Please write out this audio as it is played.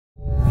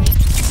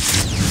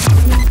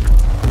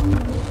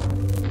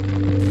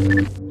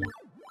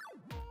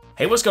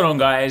Hey, what's going on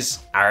guys?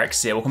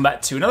 Arekkz here, welcome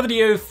back to another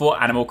video for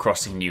Animal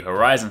Crossing New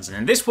Horizons. And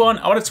in this one,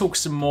 I want to talk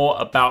some more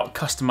about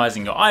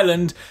customizing your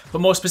island,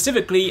 but more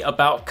specifically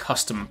about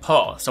custom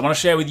paths. I want to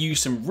share with you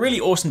some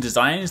really awesome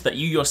designs that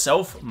you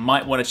yourself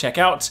might want to check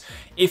out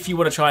if you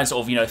want to try and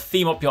sort of,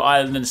 theme up your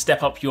island and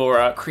step up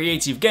your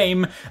creative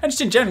game, and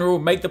just in general,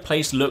 make the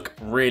place look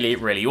really,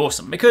 really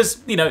awesome.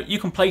 Because, you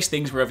can place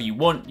things wherever you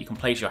want, you can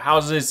place your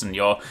houses and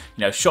your,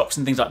 shops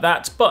and things like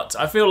that, but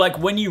I feel like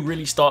when you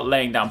really start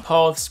laying down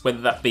paths,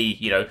 whether that be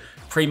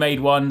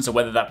pre-made ones or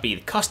whether that be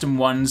the custom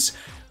ones,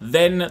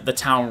 then the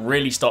town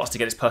really starts to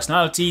get its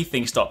personality,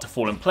 things start to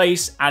fall in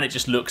place, and it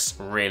just looks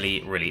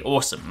really, really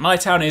awesome. My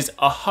town is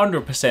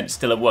 100%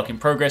 still a work in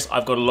progress.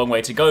 I've got a long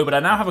way to go, but I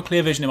now have a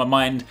clear vision in my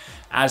mind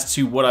as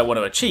to what I want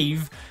to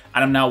achieve,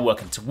 and I'm now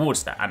working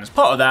towards that. And as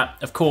part of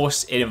that, of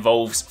course, it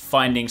involves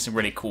finding some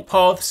really cool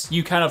paths.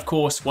 You can, of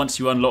course, once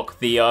you unlock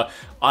the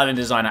Island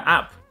Designer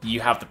app, you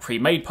have the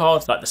pre-made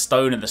paths like the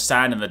stone and the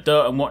sand and the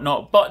dirt and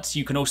whatnot, but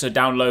you can also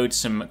download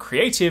some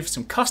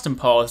custom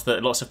paths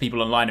that lots of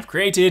people online have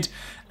created,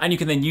 and you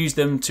can then use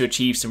them to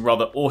achieve some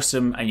rather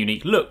awesome and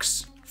unique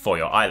looks for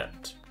your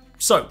island.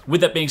 So, with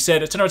that being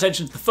said, let's turn our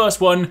attention to the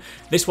first one.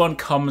 This one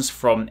comes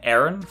from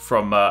Aaron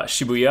from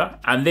Shibuya,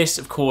 and this,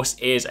 of course,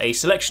 is a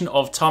selection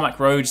of tarmac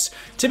roads,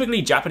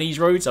 typically Japanese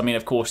roads. I mean,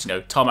 of course,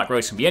 tarmac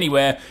roads can be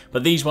anywhere,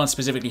 but these ones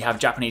specifically have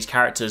Japanese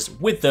characters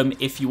with them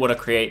if you want to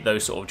create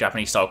those sort of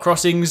Japanese-style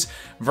crossings,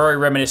 very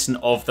reminiscent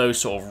of those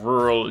sort of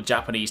rural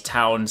Japanese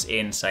towns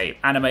in, say,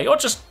 anime, or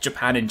just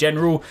Japan in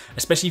general,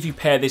 especially if you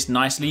pair this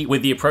nicely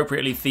with the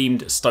appropriately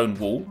themed stone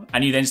wall,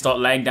 and you then start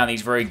laying down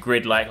these very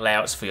grid-like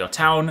layouts for your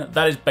town.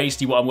 That is basically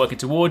what I'm working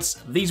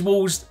towards. These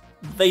walls,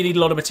 they need a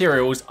lot of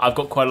materials. I've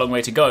got quite a long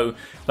way to go,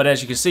 but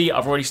as you can see,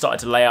 I've already started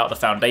to lay out the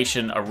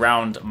foundation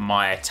around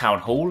my town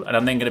hall, and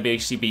I'm then going to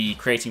basically be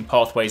creating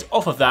pathways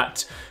off of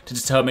that to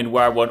determine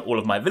where I want all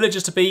of my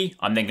villagers to be.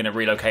 I'm then going to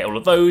relocate all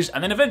of those,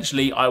 and then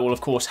eventually I will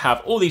of course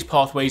have all these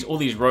pathways, all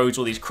these roads,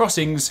 all these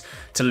crossings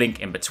to link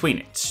in between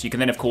it. You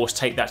can then of course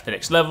take that to the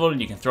next level, and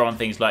you can throw on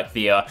things like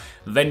the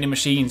vending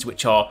machines,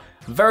 which are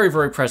very,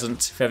 very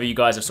present. If ever you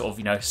guys have sort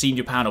of, seen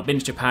Japan or been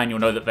to Japan, you'll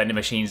know that vending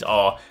machines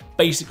are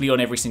basically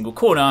on every single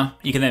corner.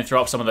 You can then throw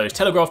up some of those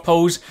telegraph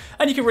poles,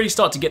 and you can really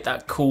start to get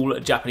that cool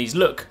Japanese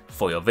look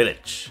for your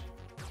village.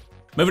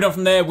 Moving on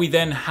from there, we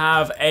then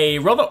have a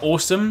rather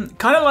awesome,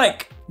 kind of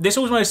like, this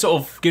almost sort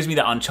of gives me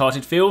that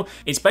Uncharted feel.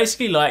 It's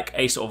basically like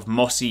a sort of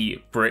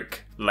mossy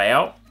brick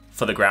layout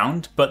for the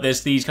ground, but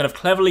there's these kind of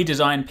cleverly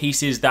designed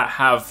pieces that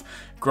have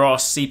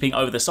grass seeping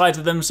over the sides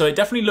of them, so it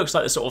definitely looks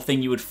like the sort of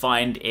thing you would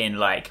find in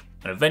like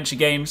an adventure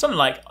game, something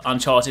like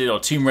Uncharted or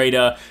Tomb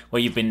Raider, where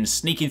you've been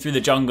sneaking through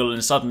the jungle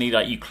and suddenly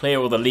like you clear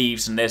all the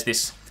leaves and there's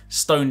this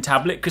stone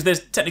tablet, because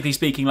there's technically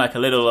speaking like a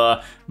little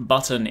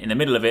button in the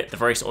middle of it, the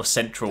very sort of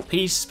central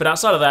piece. But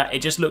outside of that,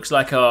 it just looks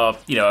like a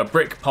a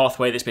brick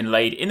pathway that's been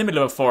laid in the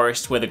middle of a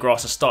forest where the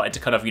grass has started to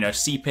kind of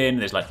seep in.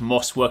 There's like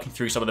moss working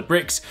through some of the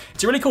bricks.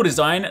 It's a really cool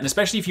design, and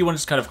especially if you want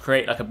to kind of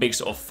create like a big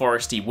sort of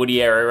foresty,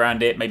 woody area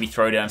around it, maybe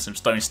throw down some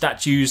stone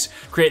statues,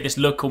 create this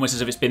look almost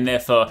as if it's been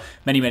there for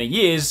many, many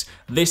years.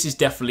 This is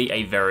definitely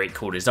a very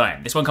cool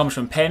design. This one comes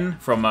from Pen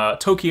from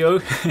Tokyo,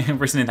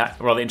 written in that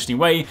rather interesting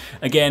way.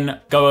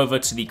 Again, go over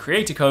to the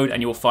creator code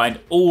and you'll find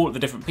all the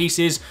different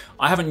pieces.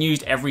 I haven't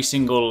used every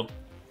single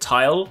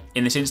tile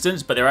in this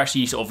instance, but there are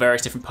actually sort of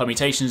various different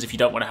permutations if you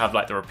don't want to have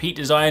like the repeat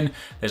design.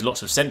 There's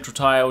lots of central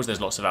tiles,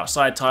 there's lots of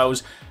outside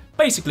tiles.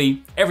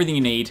 Basically, everything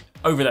you need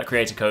over that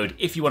creator code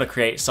if you want to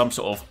create some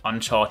sort of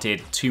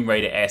Uncharted, Tomb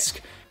Raider-esque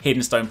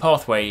hidden stone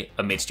pathway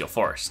amidst your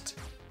forest.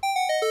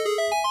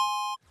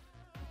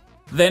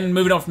 Then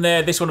moving on from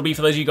there, this one will be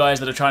for those of you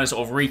guys that are trying to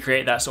sort of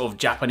recreate that sort of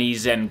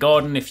Japanese Zen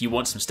garden if you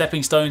want some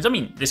stepping stones. I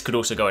mean, this could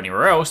also go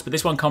anywhere else, but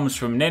this one comes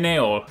from Nene,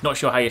 or not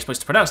sure how you're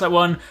supposed to pronounce that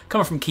one,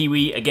 coming from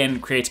Kiwi, again,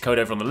 creator code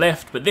over on the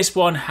left, but this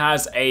one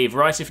has a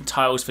variety of different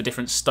tiles for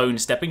different stone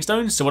stepping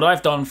stones. So what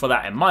I've done for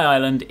that in my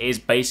island is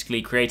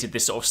basically created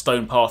this sort of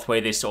stone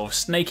pathway, this sort of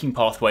snaking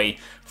pathway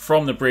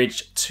from the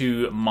bridge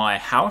to my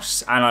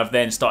house, and I've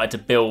then started to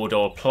build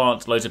or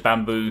plant loads of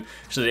bamboo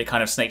so that it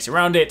kind of snakes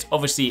around it.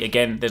 Obviously,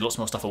 again, there's lots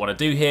more stuff I want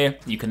to do here.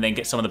 You can then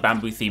get some of the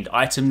bamboo themed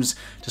items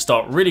to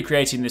start really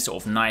creating this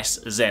sort of nice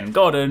Zen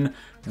garden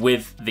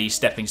with these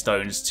stepping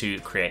stones to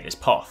create this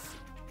path.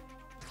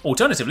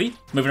 Alternatively,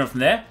 moving on from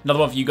there, another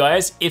one for you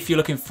guys, if you're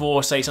looking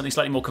for, say, something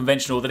slightly more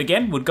conventional that,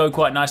 again, would go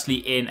quite nicely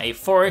in a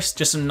forest,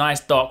 just some nice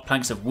dark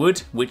planks of wood,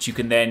 which you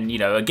can then,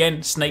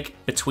 again, snake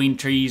between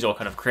trees or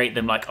kind of create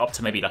them like up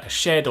to maybe like a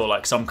shed or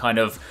like some kind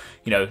of,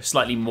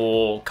 slightly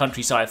more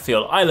countryside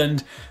feel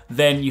island.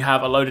 Then you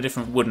have a load of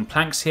different wooden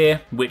planks here,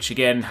 which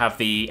again have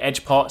the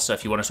edge parts, so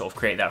if you want to sort of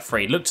create that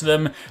frayed look to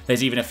them.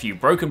 There's even a few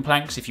broken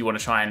planks if you want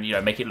to try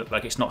and, make it look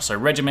like it's not so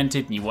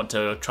regimented and you want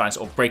to try and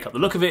sort of break up the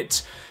look of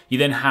it. You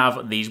then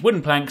have these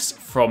wooden planks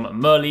from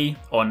Merly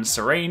on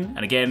Serene,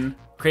 and again,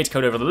 creator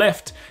code over the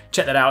left.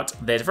 Check that out.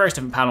 There's various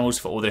different panels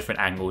for all the different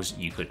angles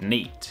you could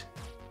need.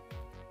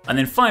 And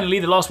then finally,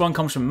 the last one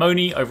comes from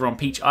Moni over on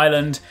Peach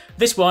Island.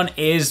 This one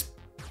is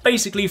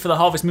Basically, for the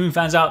Harvest Moon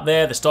fans out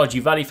there, the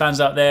Stardew Valley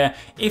fans out there,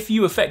 if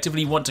you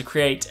effectively want to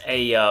create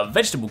a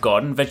vegetable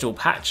garden, vegetable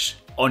patch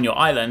on your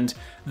island,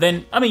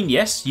 then, I mean,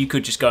 yes, you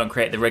could just go and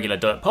create the regular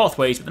dirt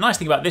pathways, but the nice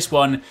thing about this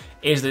one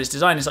is that it's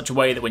designed in such a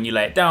way that when you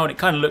lay it down, it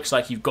kind of looks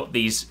like you've got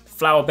these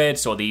flower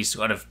beds or these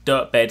kind of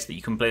dirt beds that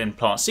you can then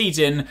plant seeds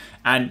in.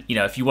 And, you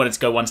know, if you wanted to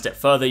go one step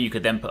further, you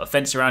could then put a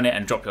fence around it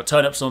and drop your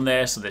turnips on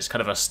there, so there's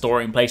kind of a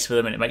storing place for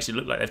them and it makes it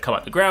look like they've come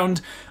out the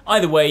ground.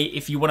 Either way,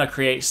 if you want to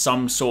create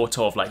some sort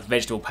of like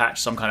vegetable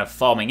patch, some kind of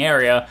farming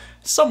area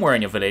somewhere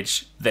in your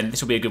village, then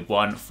this will be a good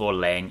one for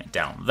laying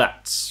down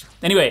that.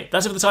 Anyway,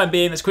 that's it for the time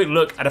being. Let's quick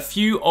look at a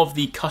few of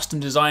the custom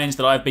designs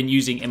that I've been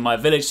using in my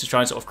village to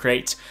try and sort of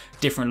create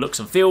different looks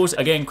and feels.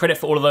 Again, credit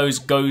for all of those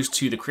goes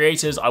to the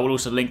creators. I will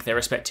also link their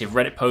respective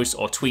Reddit posts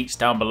or tweets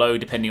down below,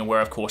 depending on where,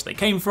 of course, they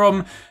came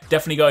from.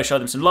 Definitely go and show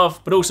them some love,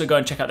 but also go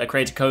and check out their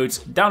creator codes,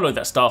 download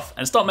that stuff,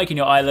 and start making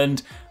your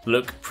island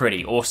look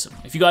pretty awesome.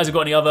 If you guys have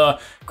got any other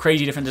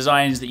crazy different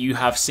designs that you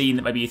have seen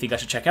that maybe you think I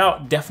should check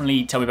out,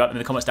 definitely tell me about them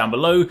in the comments down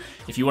below.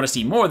 If you want to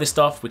see more of this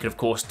stuff, we could of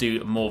course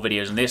do more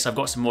videos on this. I've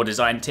got some more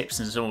design tips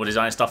and some more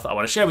design stuff that I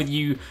want to share with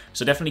you,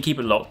 so definitely keep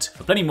it locked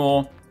for plenty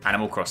more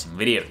Animal Crossing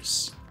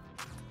videos.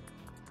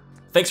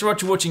 Thanks so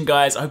much for watching,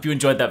 guys. I hope you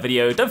enjoyed that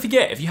video. Don't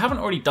forget, if you haven't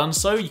already done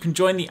so, you can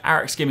join the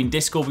Arekkz Gaming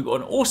Discord. We've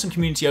got an awesome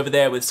community over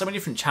there with so many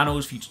different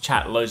channels for you to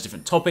chat loads of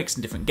different topics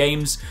and different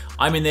games.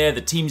 I'm in there,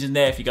 the team's in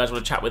there. If you guys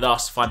want to chat with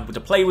us, find people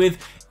to play with,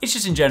 it's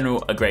just in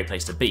general a great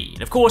place to be.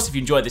 And of course, if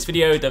you enjoyed this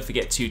video, don't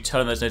forget to turn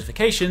on those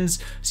notifications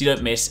so you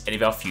don't miss any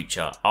of our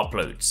future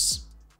uploads.